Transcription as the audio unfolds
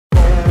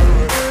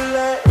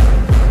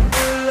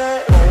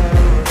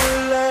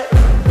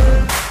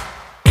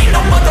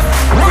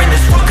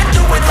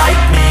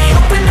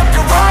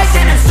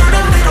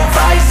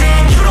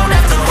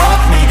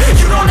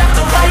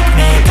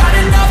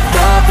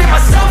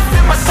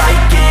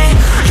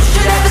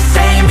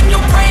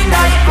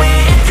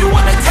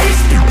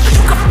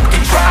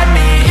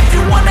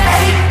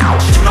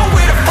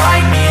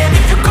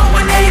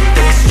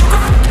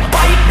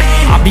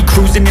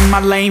my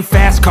lane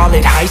fast, call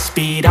it high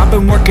speed. I've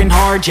been working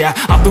hard, yeah,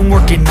 I've been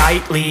working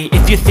nightly.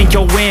 If you think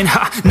you'll win,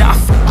 ha, not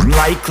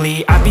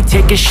likely. I be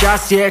taking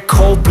shots, yeah,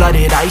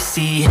 cold-blooded,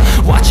 icy.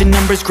 Watching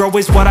numbers grow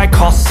is what I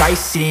call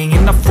sightseeing.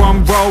 In the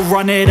front row,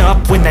 run it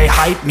up when they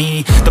hype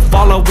me. The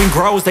following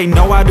grows, they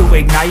know how to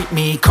ignite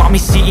me. Call me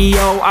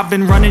CEO, I've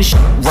been running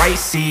right,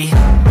 see.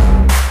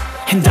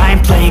 And I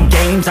ain't playing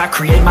games, I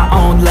create my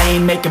own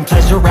lane, making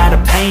pleasure out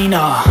of pain,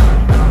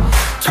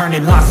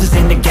 turning losses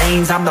into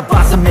gains. I'm the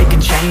boss, I'm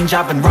making change.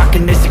 I've been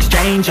rocking this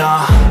exchange,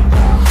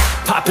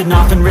 popping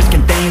off and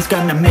risking things.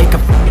 Gonna make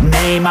a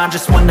name, I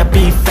just wanna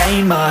be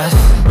famous.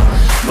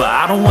 But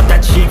I don't want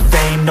that cheap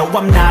fame, no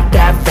I'm not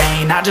that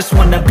vain. I just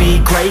wanna be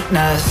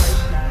greatness.